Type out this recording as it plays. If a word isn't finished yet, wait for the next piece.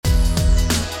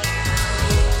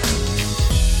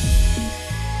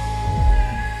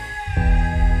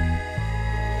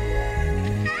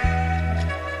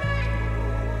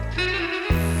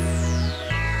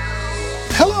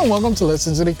Hello and welcome to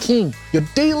Lessons with the King, your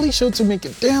daily show to make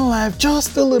your day in life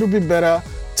just a little bit better.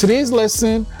 Today's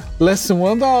lesson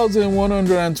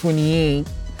 1128.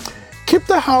 Keep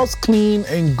the house clean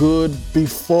and good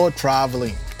before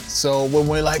traveling. So when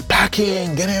we're like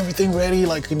packing, getting everything ready,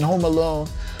 like in Home Alone,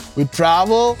 we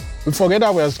travel, we forget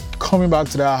that we're coming back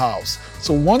to that house.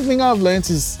 So one thing I've learned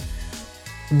is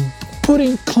put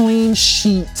in clean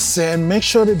sheets and make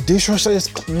sure the dishwasher is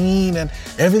clean and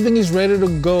everything is ready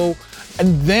to go.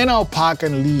 And then I'll pack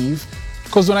and leave.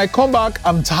 Because when I come back,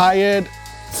 I'm tired.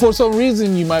 For some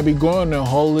reason, you might be going on a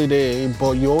holiday,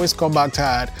 but you always come back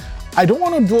tired. I don't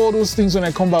want to do all those things when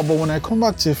I come back, but when I come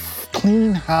back to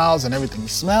clean house and everything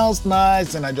smells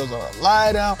nice and I just want to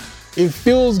lie down, it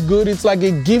feels good. It's like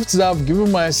a gift that I've given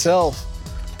myself.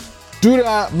 Do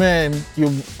that, man.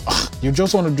 You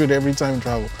just want to do it every time you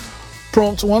travel.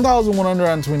 Prompt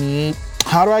 1128.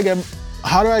 How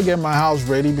do I get my house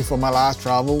ready before my last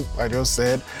travel? I just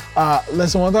said.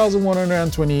 Lesson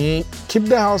 1128. Keep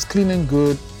the house clean and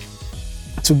good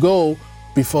to go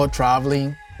before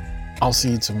traveling. I'll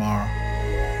see you tomorrow.